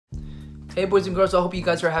Hey boys and girls, I hope you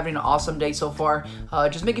guys are having an awesome day so far.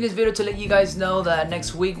 Just making this video to let you guys know that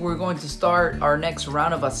next week we're going to start our next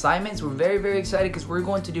round of assignments. We're very excited because we're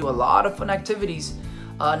going to do a lot of fun activities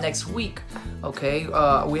next week. Okay,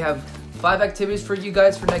 we have 5 activities for you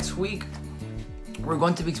guys for next week. We're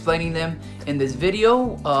going to be explaining them in this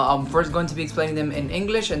video. I'm first going to be explaining them in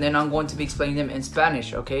English and then I'm going to be explaining them in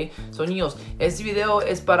Spanish, okay? So niños, este video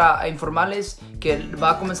es para informarles que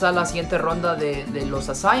va a comenzar la siguiente ronda de los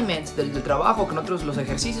assignments, del trabajo, que nosotros, los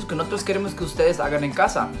ejercicios que nosotros queremos que ustedes hagan en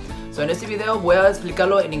casa. So en este video voy a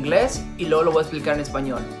explicarlo en inglés y luego lo voy a explicar en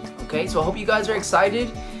español, okay? So I hope you guys are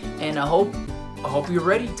excited and I hope you're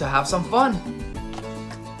ready to have some fun.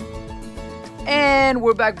 And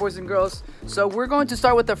we're back, boys and girls. So we're going to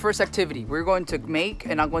start with the first activity. We're going to make,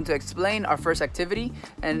 and I'm going to explain our first activity.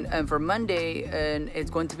 And for Monday, and it's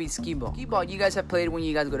going to be skee ball. Skee ball, you guys have played when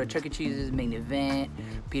you guys go to Chuck E. Cheese's, Main Event,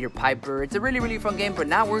 Peter Piper. It's a really fun game, but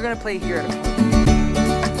now we're going to play here at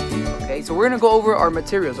home. Okay, so we're going to go over our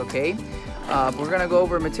materials, okay? We're going to go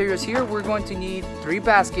over materials here. We're going to need 3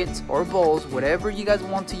 baskets or bowls, whatever you guys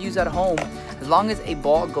want to use at home, as long as a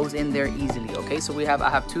ball goes in there easily, okay? So I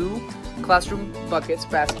have 2 classroom buckets,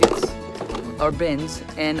 baskets, or bins,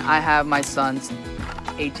 and I have my son's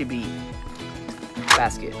HEB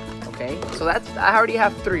basket, okay? So I already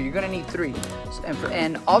have 3. You're gonna need 3. So,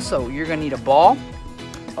 and also you're gonna need a ball.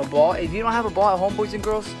 If you don't have a ball at home, boys and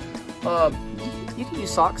girls, you can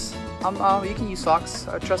use socks. You can use socks.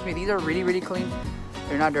 Trust me, these are really clean.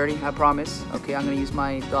 They're not dirty, I promise. Okay, I'm gonna use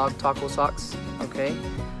my dog taco socks. Okay,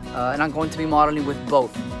 and I'm going to be modeling with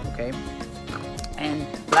both. Okay, and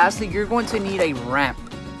lastly, you're going to need a ramp.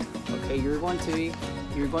 Okay, you're going to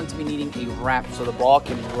be needing a ramp so the ball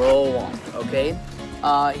can roll on. Okay,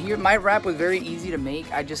 here my ramp was very easy to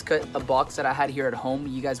make. I just cut a box that I had here at home.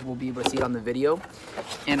 You guys will be able to see it on the video.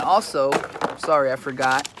 And also, sorry, I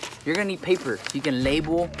forgot. You're gonna need paper. You can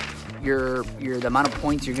label the amount of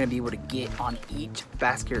points you're gonna be able to get on each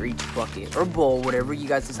basket or each bucket or bowl, whatever you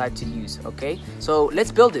guys decide to use. Okay, so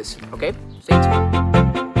let's build this. Okay, stay tuned.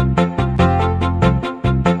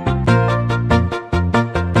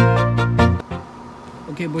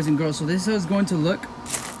 Okay, boys and girls, so this is how it's going to look.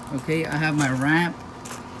 Okay, I have my ramp,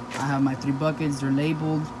 I have my 3 buckets, they're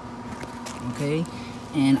labeled. Okay,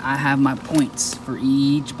 and I have my points for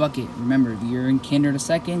each bucket. Remember, if you're in kinder to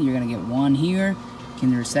second, you're gonna get 1 here.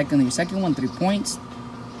 Kinder to second, your second one, 3 points.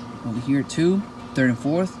 Over here, 2, third and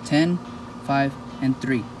fourth, 10, 5, and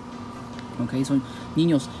 3. Okay, so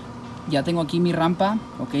niños, ya tengo aquí mi rampa.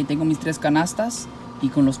 Okay, tengo mis 3 canastas y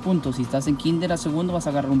con los puntos. Si estás en kinder a segundo, vas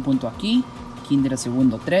a agarrar un punto aquí. Kinder a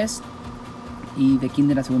segundo 3 y de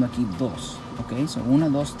kinder a segundo aquí 2. Ok, so 1,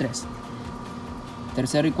 2, 3.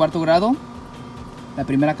 Tercero y cuarto grado, la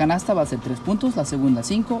primera canasta va a ser 3 puntos, la segunda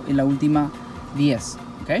 5 y la última 10.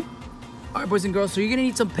 Okay. Alright, boys and girls, so you're gonna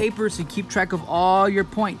need some paper to keep track of all your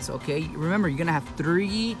points. Okay, remember you're gonna have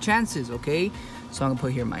 3 chances. Okay, so I'm gonna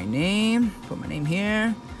put here my name, put my name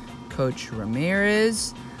here, Coach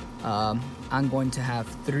Ramirez. I'm going to have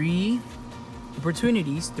 3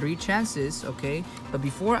 opportunities, 3 chances, okay? But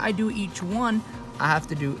before I do each one, I have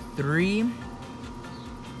to do 3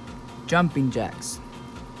 jumping jacks.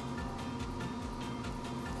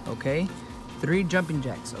 Okay? 3 jumping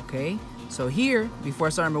jacks, okay? So here, before I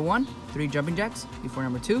start number 1, 3 jumping jacks. Before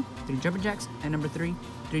number 2, 3 jumping jacks. And number 3,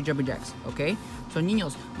 3 jumping jacks, okay? So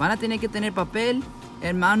niños, van a tener que tener papel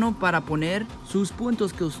en mano para poner sus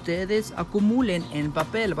puntos que ustedes acumulen en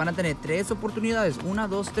papel. Van a tener 3 oportunidades, 1,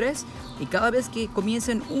 2, 3, y cada vez que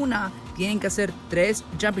comiencen una, tienen que hacer 3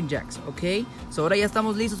 jumping jacks, ¿ok? So ahora ya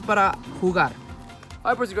estamos listos para jugar.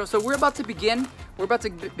 Alright, boys and girls, so we're about to begin.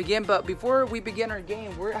 But before we begin our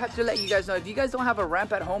game, we have to let you guys know, if you guys don't have a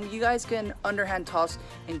ramp at home, you guys can underhand toss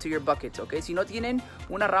into your buckets, okay? Si no tienen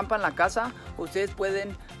una rampa en la casa, ustedes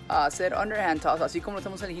pueden hacer underhand toss, así como lo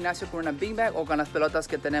hacemos en el gimnasio con una beanbag o con las pelotas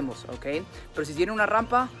que tenemos, okay? Pero si tienen una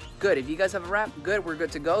rampa, good. If you guys have a ramp, good, we're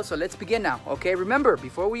good to go. So let's begin now, okay? Remember,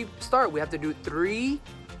 before we start, we have to do 3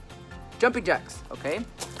 jumping jacks, okay?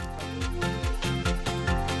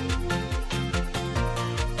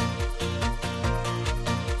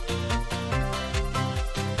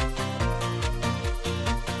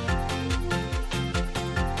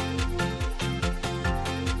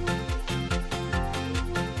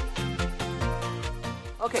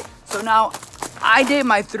 Okay, so now I did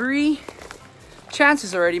my 3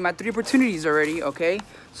 chances already, my 3 opportunities already, okay?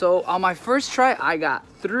 So on my first try, I got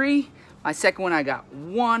 3. My second one, I got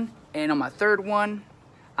 1. And on my third one,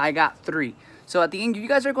 I got 3. So at the end, you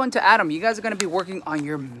guys are going to add them. You guys are going to be working on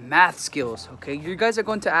your math skills, okay? You guys are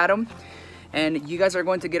going to add them. and you guys are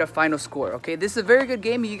going to get a final score, okay? This is a very good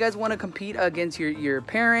game. You guys want to compete against your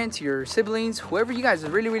parents, your siblings, whoever you guys. It's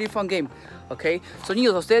a really, really fun game, okay? So,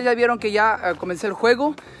 niños, ustedes ya vieron que ya comencé el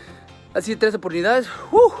juego. Así 3 oportunidades.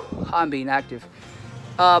 I'm being active.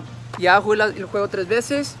 Ya jugué el juego 3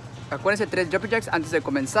 veces. Acuérdense, 3 jumping jacks antes de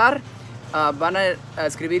comenzar. Van a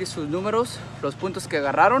escribir sus números, los puntos que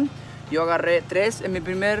agarraron. Yo agarré 3 en mi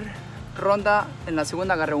primer ronda, en la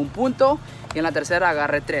segunda agarré 1 punto y en la tercera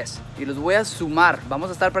agarré 3. Y los voy a sumar. Vamos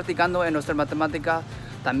a estar practicando en nuestra matemática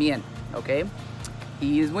también, ¿ok?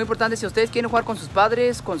 Y es muy importante, si ustedes quieren jugar con sus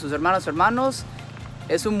padres, con sus hermanos,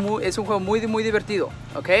 es un juego muy divertido,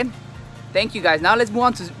 ¿ok? Thank you guys. Now let's move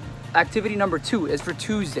on to activity number 2. It's for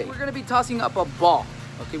Tuesday. We're gonna be tossing up a ball.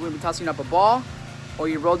 Okay, we're gonna be tossing up a ball or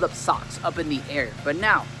your rolled up socks up in the air. But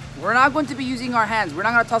now, we're not going to be using our hands. We're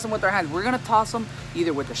not gonna toss them with our hands. We're gonna toss them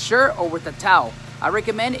either with a shirt or with a towel. I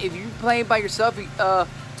recommend, if you're playing by yourself,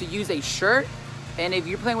 to use a shirt. And if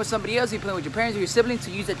you're playing with somebody else, you're playing with your parents or your siblings,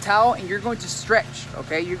 to use a towel, and you're going to stretch,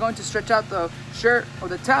 okay? You're going to stretch out the shirt or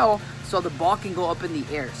the towel so the ball can go up in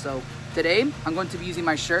the air. So today, I'm going to be using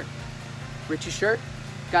my shirt. Richey shirt,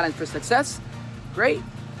 Guidelines for Success. Great.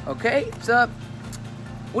 Okay, so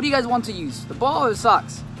what do you guys want to use? The ball or the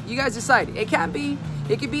socks? You guys decide. It could be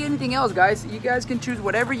anything else, guys. You guys can choose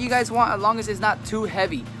whatever you guys want, as long as it's not too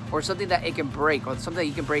heavy or something that it can break, or something that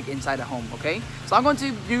you can break inside the home, okay? So I'm going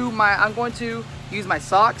to use my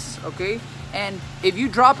socks, okay? And if you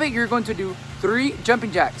drop it, you're going to do 3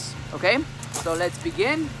 jumping jacks, okay? So let's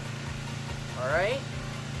begin. All right.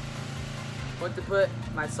 I'm going to put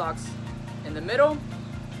my socks in the middle.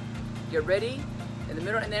 Get ready. In the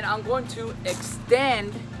middle, and then I'm going to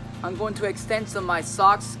extend so my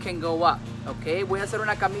socks can go up, okay? Voy a hacer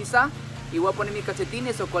una camisa y voy a poner mis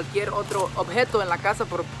calcetines o cualquier otro objeto en la casa,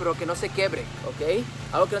 pero que no se quebre, okay?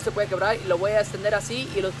 Algo que no se puede quebrar, y lo voy a extender así,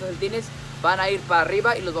 y los calcetines van a ir para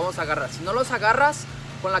arriba y los vamos a agarrar. Si no los agarras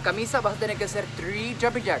con la camisa, vas a tener que hacer 3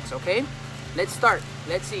 jumping jacks, okay? Let's start.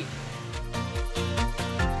 Let's see.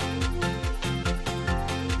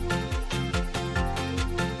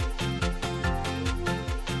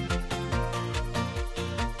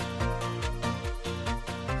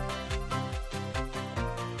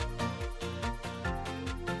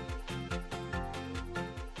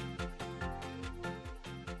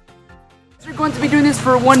 You're going to be doing this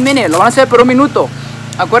for 1 minute. Lo van a hacer por 1 minuto.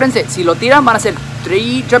 Acuérdense, si lo tiran, van a hacer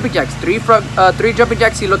 3 jumping jacks. 3 jumping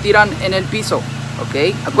jacks si lo tiran en el piso.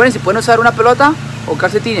 Ok. Acuérdense, pueden usar una pelota o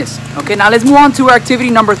calcetines. Okay, now let's move on to our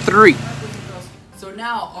activity number 3. So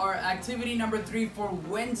now, our activity number 3 for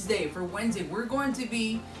Wednesday. For Wednesday, we're going to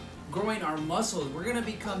be growing our muscles. We're going to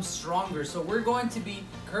become stronger. So we're going to be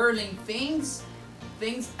curling things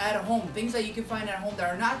at home, things that you can find at home that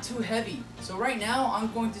are not too heavy. So right now,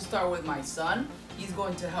 I'm going to start with my son. He's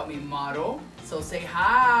going to help me model. So say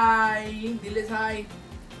hi. Diles hi.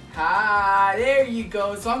 Hi. There you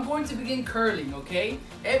go. So I'm going to begin curling, okay?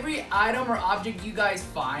 Every item or object you guys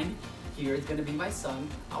find, here is going to be my son.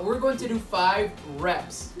 We're going to do 5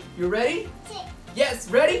 reps. You ready? Yes,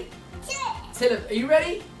 ready? Are you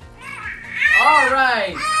ready? All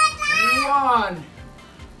right. 1,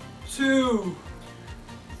 2,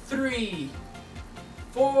 3,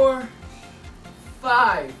 4,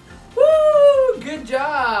 5. Woo! Good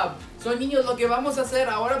job. So, niños, lo que vamos a hacer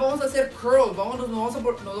ahora, vamos a hacer curls. Nos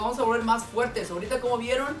vamos a volver más fuertes. Ahorita, como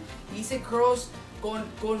vieron, hice curls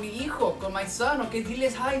con mi hijo, con my son. Okay,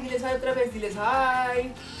 diles hi otra vez. Diles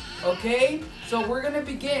hi. Okay, so we're gonna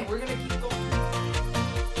begin. We're gonna keep going.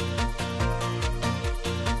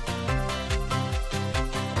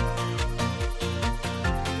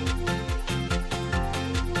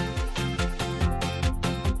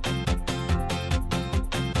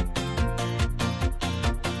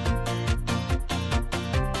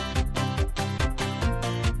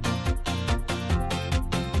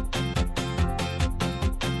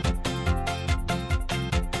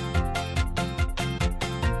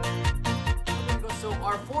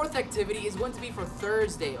 Our 4th activity is going to be for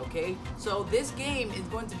Thursday, okay? So this game is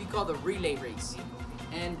going to be called the relay race.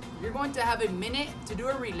 And you're going to have a minute to do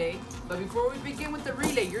a relay, but before we begin with the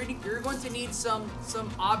relay, you're going to need some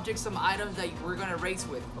objects, some items that we're gonna race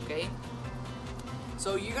with, okay?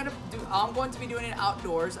 So I'm going to be doing it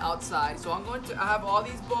outdoors, outside. So I have all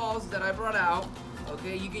these balls that I brought out.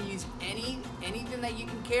 Okay, you can use anything that you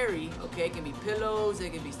can carry. Okay, it can be pillows,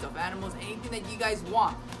 it can be stuffed animals, anything that you guys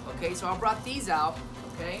want. Okay, so I brought these out.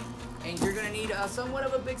 Okay, and you're gonna need somewhat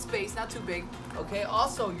of a big space, not too big. Okay,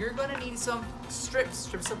 also you're gonna need some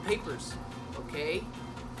strips of papers. Okay,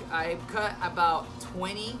 I cut about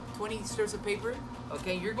 20 strips of paper.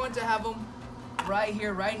 Okay, you're going to have them right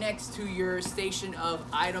here, right next to your station of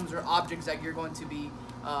items or objects that you're going to be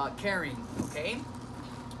carrying, okay?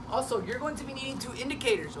 Also, you're going to be needing 2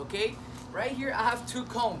 indicators, okay? Right here, I have 2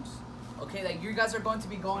 cones, okay, that you guys are going to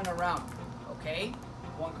be going around, okay?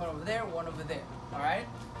 1 cone over there, 1 over there, all right?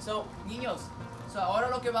 So, niños, ahora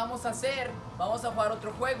lo que vamos a hacer, vamos a jugar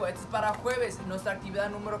otro juego. Este es para jueves, nuestra actividad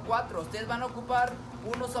número 4. Ustedes van a ocupar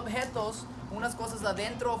unos objetos, unas cosas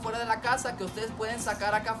adentro o fuera de la casa que ustedes pueden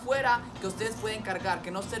sacar acá afuera, que ustedes pueden cargar,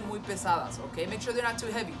 que no estén muy pesadas, ok? Make sure they're not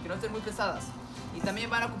too heavy, que no estén muy pesadas. Y también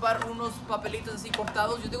van a ocupar unos papelitos así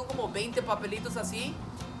cortados. Yo tengo como 20 papelitos así,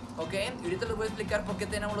 ok. Y ahorita les voy a explicar por qué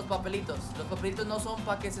tenemos los papelitos. Los papelitos no son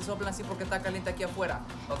para que se soplen así porque está caliente aquí afuera,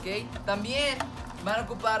 ok. También van a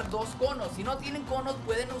ocupar 2 conos. Si no tienen conos,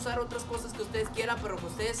 pueden usar otras cosas que ustedes quieran, pero que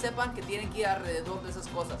ustedes sepan que tienen que ir alrededor de esas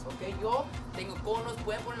cosas, ok. Yo tengo conos,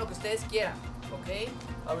 pueden poner lo que ustedes quieran, ok.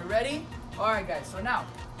 Are we ready? Alright guys, so now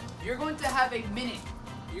you're going to have a minute.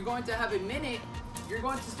 You're going to have a minute. You're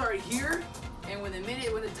going to start here. And when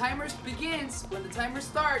the timer begins, when the timer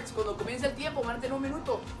starts, cuando comienza el tiempo, van a tener 1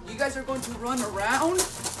 minuto. You guys are going to run around.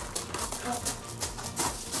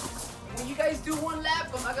 When you guys do 1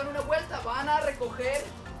 lap, cuando hagan una vuelta, van a recoger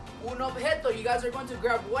un objeto. You guys are going to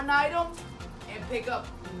grab 1 item and pick up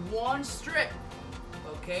 1 strip,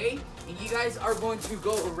 okay? And you guys are going to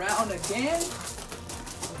go around again.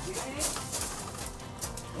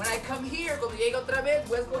 When I come here, cuando llegue otra vez,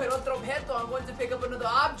 voy a escoger otro objeto. I'm going to pick up another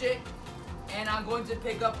object. And I'm going to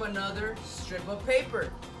pick up another strip of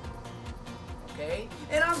paper. Okay?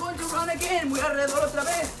 And I'm going to run again. Voy alrededor otra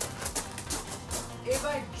vez. If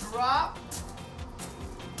I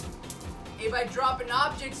drop an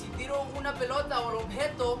object, si tiro una pelota o un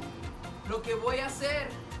objeto, lo que voy a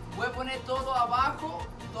hacer, voy a poner todo abajo,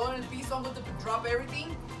 todo en el piso. I'm going to drop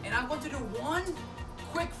everything. And I'm going to do 1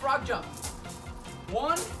 quick frog jump.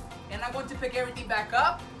 1, and I'm going to pick everything back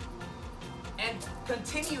up. And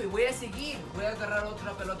continue, voy a seguir. Voy a agarrar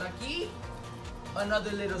otra pelota aquí.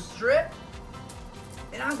 Another little strip.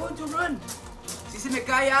 And I'm going to run. Si se me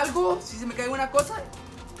cae algo, si se me cae una cosa,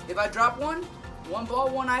 if I drop 1 ball,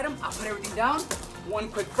 1 item, I'll put everything down. 1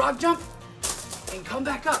 quick frog jump. And come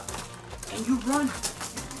back up. And you run.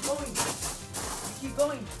 Keep going. You keep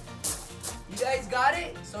going. You guys got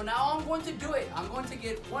it? So now I'm going to do it. I'm going to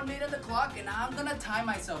get 1 minute on the clock and I'm going to time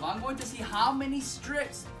myself. I'm going to see how many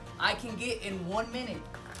strips I can get in 1 minute.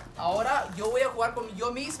 Ahora yo voy a jugar con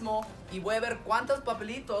yo mismo y voy a ver cuántos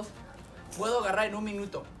papelitos puedo agarrar en 1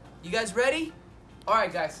 minuto. You guys ready?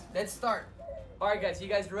 Alright guys, let's start. Alright guys, you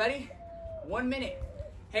guys ready? 1 minute.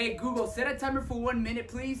 Hey Google, set a timer for 1 minute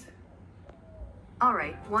please.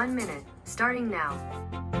 Alright, 1 minute, starting now.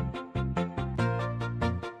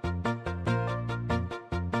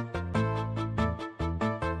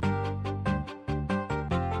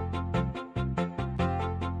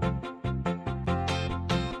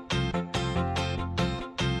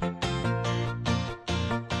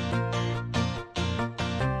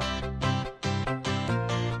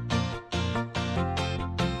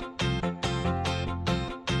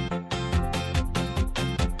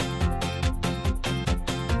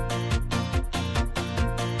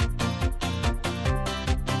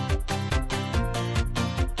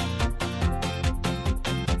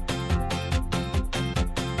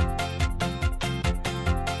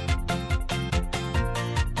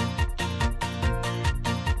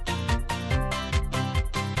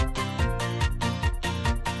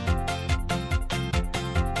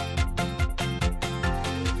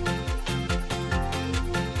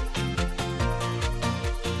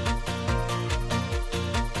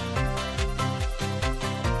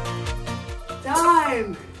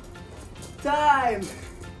 Time.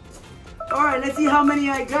 All right, let's see how many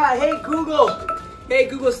I got. Hey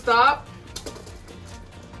Google, stop.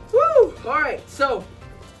 Woo! All right, so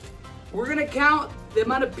we're gonna count the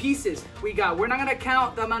amount of pieces we got. We're not gonna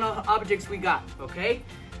count the amount of objects we got, okay?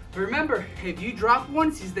 But remember, if you drop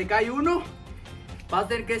 1, si te cae uno, vas a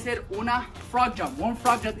tener que hacer una frog jump. 1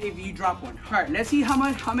 frog jump if you drop 1. All right, let's see how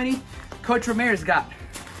many Coach Ramirez got.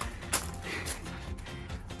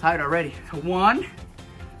 Tired already. 1,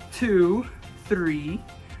 2, 3,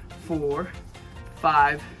 4,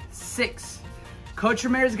 5, 6. Coach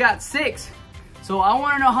Ramirez got 6. So I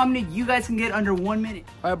want to know how many you guys can get under 1 minute.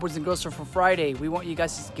 All right, boys and girls, so for Friday, we want you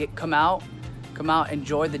guys to come out,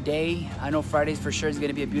 enjoy the day. I know Fridays for sure is going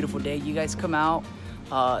to be a beautiful day. You guys come out,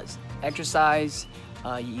 exercise.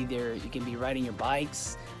 You can be riding your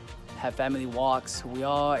bikes, have family walks.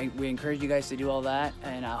 We encourage you guys to do all that,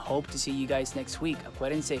 and I hope to see you guys next week.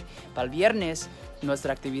 Acuérdense, para el viernes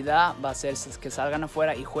Nuestra actividad va a ser que salgan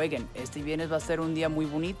afuera y jueguen. Este viernes va a ser un día muy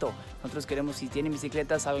bonito. Nosotros queremos, si tienen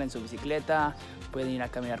bicicleta, salgan en su bicicleta. Pueden ir a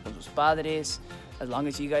caminar con sus padres. As long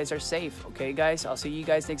as you guys are safe. Okay, guys? I'll see you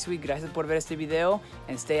guys next week. Gracias por ver este video.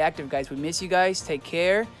 And stay active, guys. We miss you guys. Take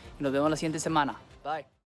care. Y nos vemos la siguiente semana. Bye.